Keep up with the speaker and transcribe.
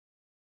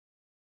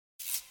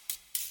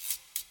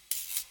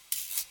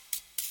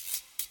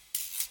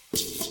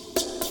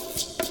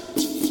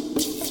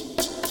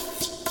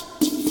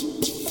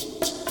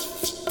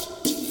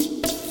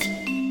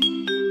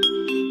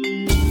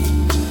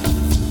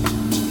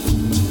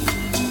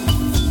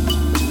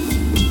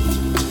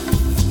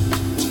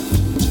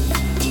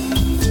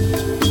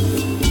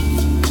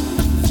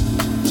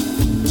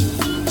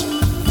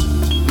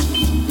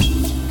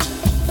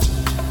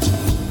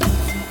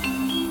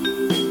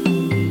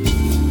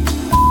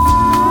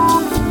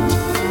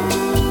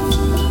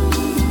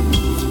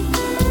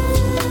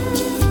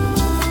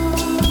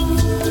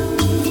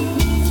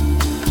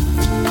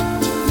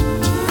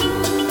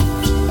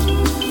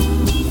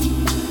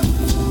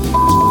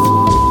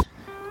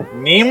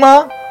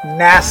Naima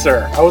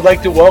Nasser. I would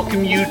like to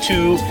welcome you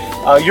to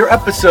your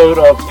episode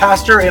of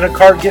Pastor in a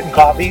Car Getting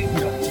Coffee. You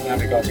don't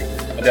have any coffee.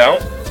 I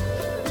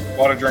don't.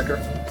 Water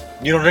drinker.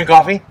 You don't drink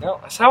coffee? No,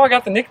 that's how I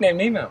got the nickname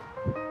Nemo.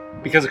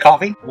 Because of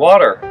coffee?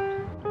 Water.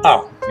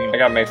 Oh. I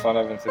got made fun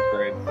of in 5th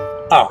grade.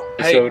 Oh.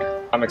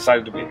 Episode. I'm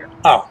excited to be here.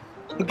 Oh.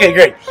 Okay,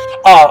 great.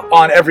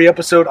 On every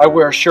episode, I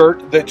wear a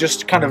shirt that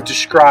just kind of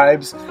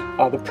describes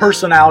the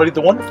personality,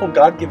 the wonderful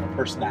God-given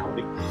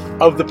personality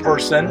of the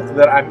person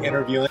that I'm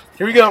interviewing.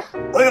 Here we go.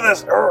 Look at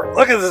this.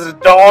 Look at this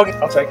dog.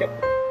 I'll take it.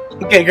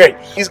 Okay, great.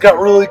 He's got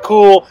really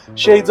cool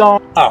shades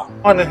on. Oh.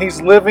 And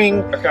he's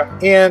living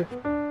in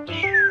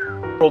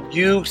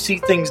you see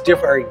things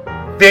different.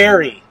 A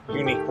very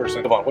unique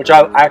person, which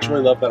I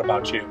actually love that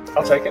about you.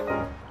 I'll take it.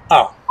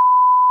 Oh.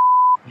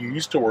 You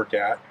used to work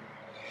at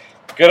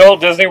Good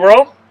old Disney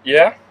World.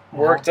 Yeah.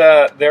 Worked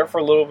there for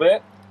a little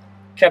bit.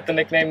 Kept the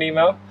nickname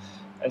Nemo.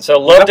 And so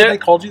loved it. They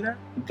called you there?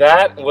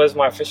 That was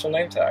my official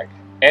name tag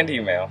and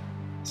email.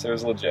 So it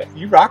was legit.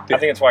 You rocked it. I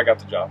think that's why I got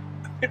the job.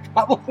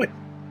 Probably.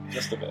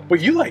 Just a bit.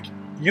 But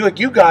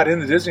you got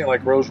into Disney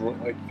like Rose,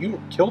 like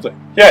you killed it.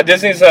 Yeah,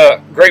 Disney's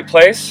a great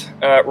place.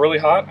 Really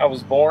hot. I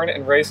was born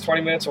and raised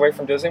 20 minutes away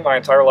from Disney my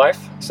entire life.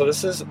 So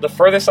this is the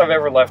furthest I've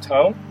ever left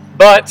home.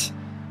 But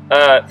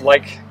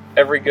like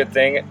every good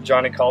thing,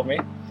 Johnny called me.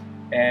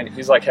 And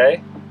he's like,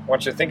 hey, I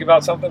want you to think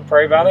about something,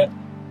 pray about it.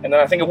 And then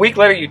I think a week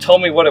later you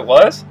told me what it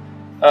was.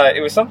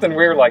 It was something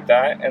weird like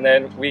that. And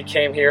then we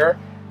came here,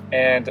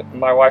 and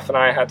my wife and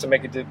I had to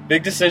make a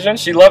big decision.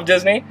 She loved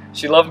Disney.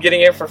 She loved getting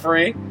in for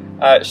free.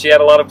 She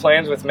had a lot of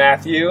plans with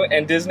Matthew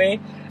and Disney.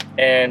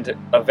 And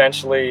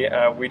eventually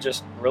we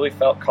just really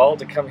felt called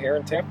to come here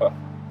in Tampa.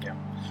 Yeah.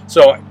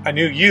 So I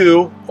knew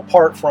you,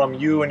 apart from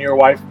you and your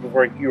wife,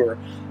 before you were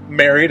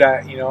married,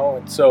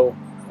 and so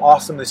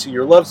awesome to see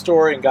your love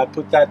story, and God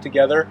put that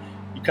together.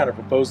 You kind of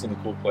proposed in a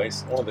cool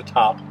place, one of the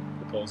top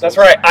proposals. That's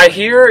right. I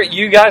hear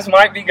you guys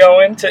might be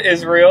going to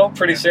Israel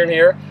pretty soon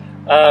here.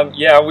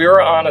 We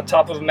were on the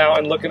top of a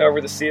mountain looking over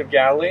the Sea of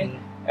Galilee,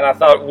 and I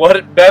thought, what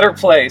a better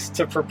place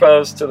to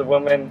propose to the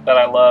woman that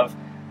I love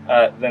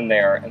than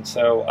there. And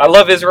so I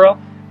love Israel.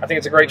 I think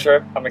it's a great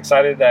trip. I'm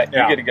excited that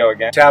you get to go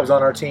again. Tab's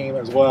on our team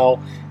as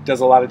well.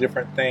 Does a lot of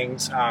different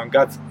things. I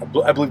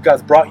believe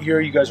God's brought you here.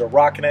 You guys are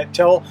rocking it.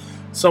 Tell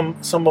some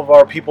of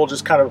our people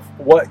just kind of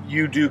what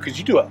you do, because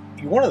you're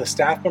one of the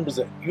staff members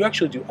that you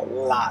actually do a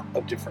lot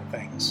of different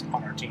things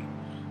on our team.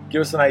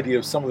 Give us an idea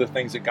of some of the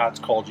things that God's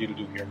called you to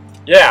do here.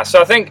 Yeah,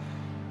 so I think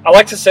I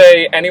like to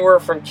say anywhere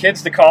from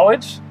kids to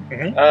college.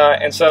 Mm-hmm.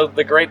 And so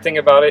the great thing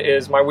about it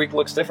is my week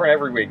looks different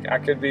every week. I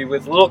could be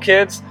with little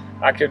kids.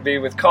 I could be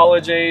with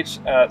college age.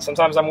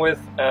 Sometimes I'm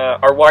with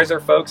our wiser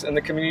folks in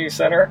the community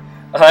center.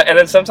 And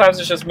then sometimes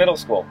it's just middle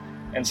school.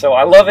 And so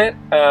I love it,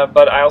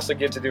 but I also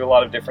get to do a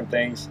lot of different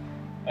things.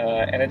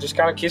 And it just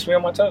kind of keeps me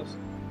on my toes.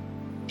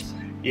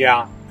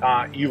 Yeah,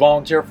 you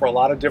volunteer for a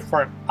lot of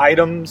different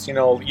items.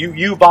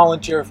 You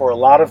volunteer for a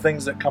lot of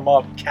things that come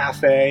up.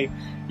 Cafe,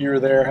 you're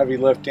there, heavy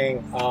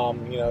lifting.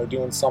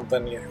 Doing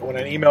something. When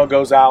an email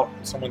goes out,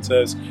 someone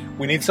says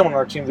we need someone on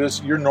our team.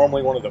 You're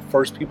normally one of the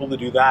first people to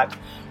do that.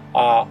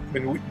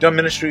 We've done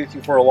ministry with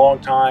you for a long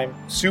time.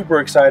 Super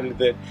excited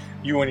that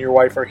you and your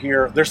wife are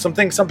here. There's some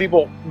things some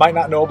people might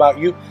not know about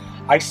you.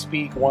 I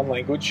speak one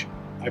language.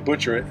 I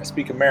butcher it. I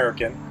speak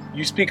American.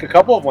 You speak a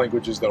couple of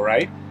languages, though,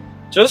 right?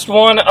 Just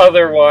one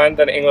other one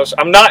than English.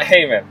 I'm not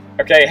Haman.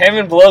 Okay,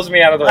 Haman blows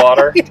me out of the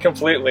water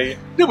completely.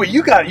 No, but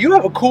you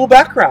have a cool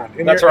background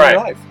in your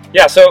life.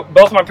 Yeah, so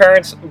both my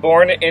parents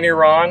born in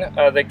Iran.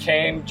 They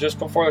came just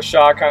before the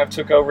Shah kind of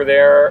took over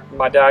there.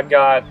 My dad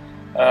got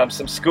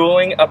some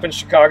schooling up in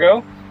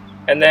Chicago,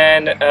 and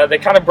then they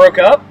kind of broke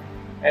up.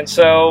 And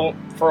so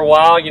for a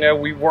while,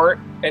 we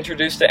weren't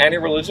introduced to any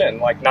religion,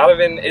 like not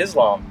even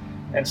Islam.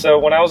 And so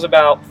when I was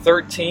about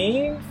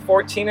 13,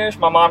 14-ish,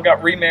 my mom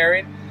got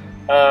remarried.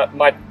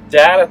 My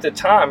dad at the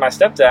time, my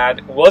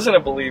stepdad, wasn't a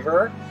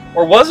believer,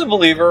 or was a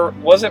believer,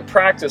 wasn't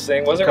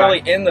practicing, wasn't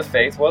really in the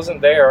faith,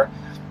 wasn't there.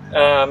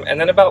 And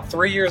then about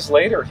 3 years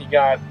later, he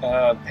got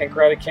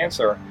pancreatic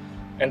cancer.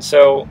 And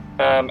so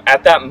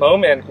at that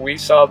moment, we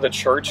saw the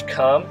church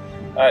come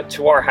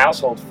to our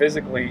household,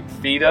 physically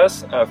feed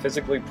us,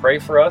 physically pray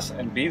for us,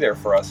 and be there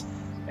for us.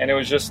 And it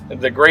was just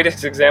the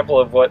greatest example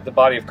of what the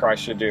body of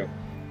Christ should do.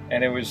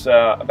 And it was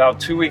about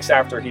 2 weeks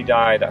after he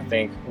died, I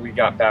think, we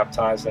got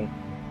baptized. And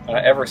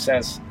ever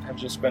since, I've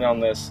just been on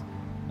this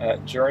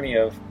journey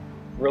of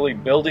really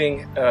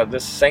building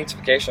this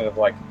sanctification of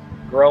like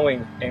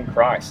growing in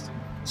Christ.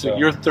 So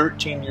you're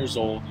 13 years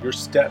old, your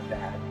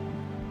stepdad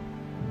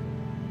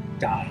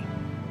died,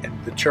 and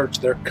the church,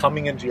 they're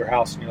coming into your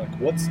house, and you're like,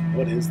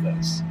 what is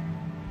this?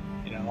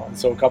 And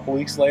so a couple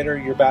weeks later,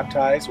 you're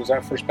baptized. Was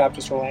that First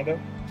Baptist Orlando?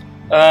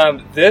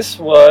 This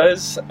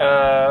was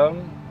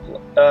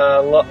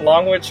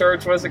Longwood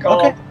Church, what is it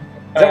called? Okay.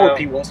 Is that where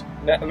Pete was?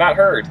 Matt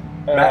Hurd.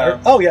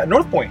 Oh, yeah,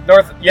 North Point.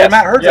 Yes. Where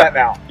Matt Hurd's at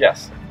now.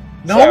 Yes.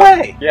 No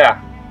way.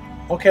 Yeah.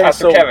 Okay,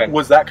 Pastor so Kevin.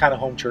 Was that kind of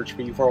home church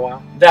for you for a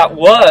while? That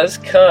was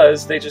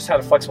because they just had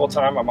a flexible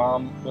time. My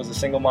mom was a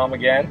single mom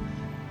again.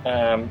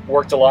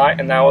 worked a lot,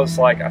 and that was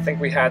like, I think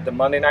we had the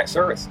Monday night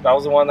service. That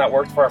was the one that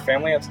worked for our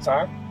family at the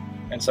time,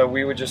 and so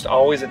we would just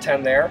always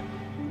attend there.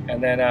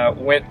 And then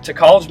went to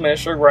college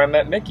ministry where I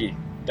met Mickey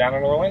down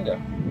in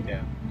Orlando.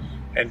 Yeah,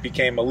 and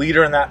became a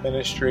leader in that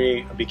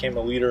ministry. Became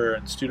a leader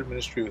in student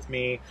ministry with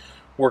me,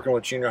 working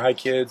with junior high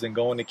kids and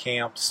going to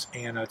camps.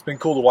 And it's been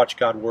cool to watch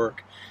God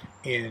work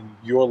in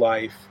your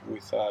life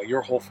with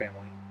your whole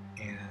family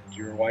and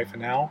your wife.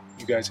 And now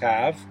you guys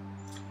have...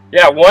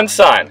 Yeah, one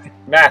son,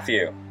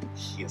 Matthew.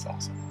 He is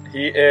awesome.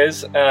 He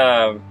is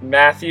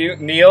Matthew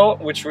Neil,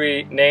 which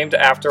we named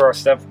after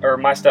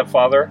my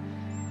stepfather.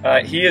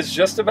 He is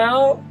just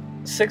about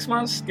 6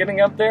 months,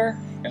 getting up there.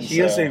 And he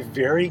is a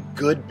very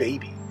good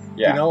baby.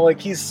 Yeah. You know, like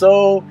he's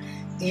so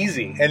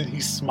easy and he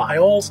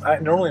smiles. I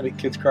normally make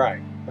kids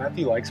cry.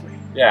 Matthew likes me.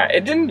 Yeah,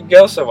 it didn't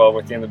go so well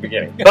with you in the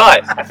beginning,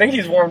 but I think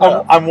he's warmed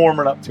up. I'm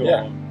warming up to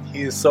him.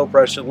 He is so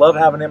precious. Love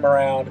having him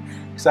around.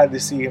 Excited to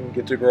see him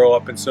get to grow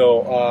up. And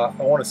so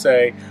I want to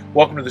say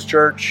welcome to this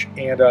church.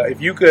 And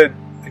if you could,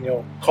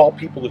 call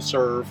people to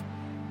serve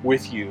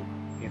with you,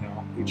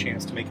 a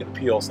chance to make an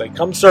appeal. Say,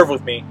 come serve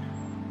with me.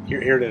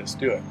 Here it is.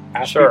 Do it.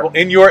 Ask people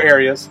in your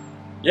areas.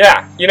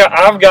 Yeah.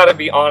 I've got to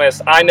be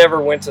honest. I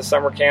never went to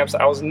summer camps.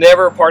 I was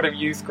never a part of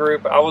youth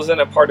group. I wasn't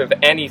a part of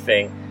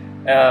anything.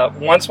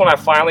 Once when I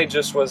finally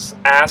just was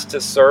asked to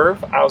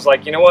serve, I was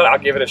like, you know what? I'll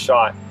give it a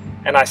shot.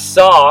 And I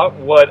saw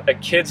what a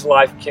kid's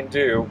life can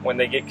do when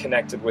they get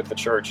connected with the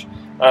church.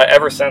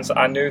 Ever since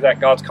I knew that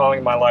God's calling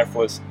in my life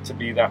was to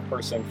be that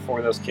person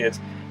for those kids.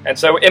 And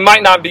so it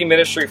might not be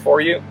ministry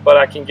for you, but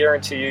I can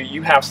guarantee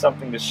you have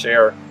something to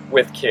share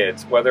with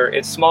kids, whether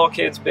it's small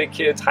kids, big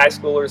kids, high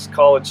schoolers,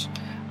 college.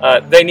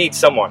 They need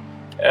someone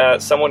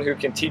who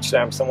can teach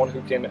them, someone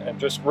who can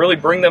just really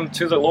bring them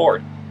to the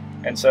Lord.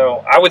 And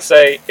so I would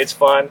say it's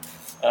fun.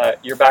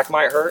 Your back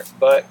might hurt,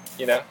 but,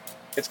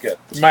 it's good.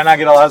 You might not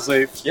get a lot of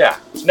sleep. Yeah,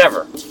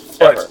 never.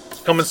 But Ever.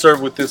 come and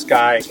serve with this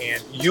guy,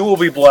 and you will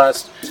be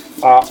blessed.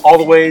 All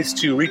the ways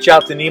to reach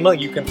out to Nima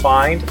you can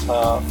find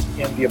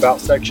in the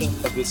About section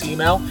of this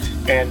email,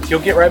 and he'll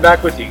get right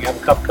back with you. You can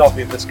have a cup of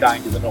coffee with this guy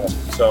and get to know him.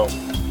 So,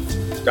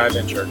 dive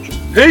in, church.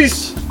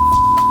 Peace!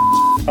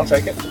 I'll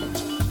take it.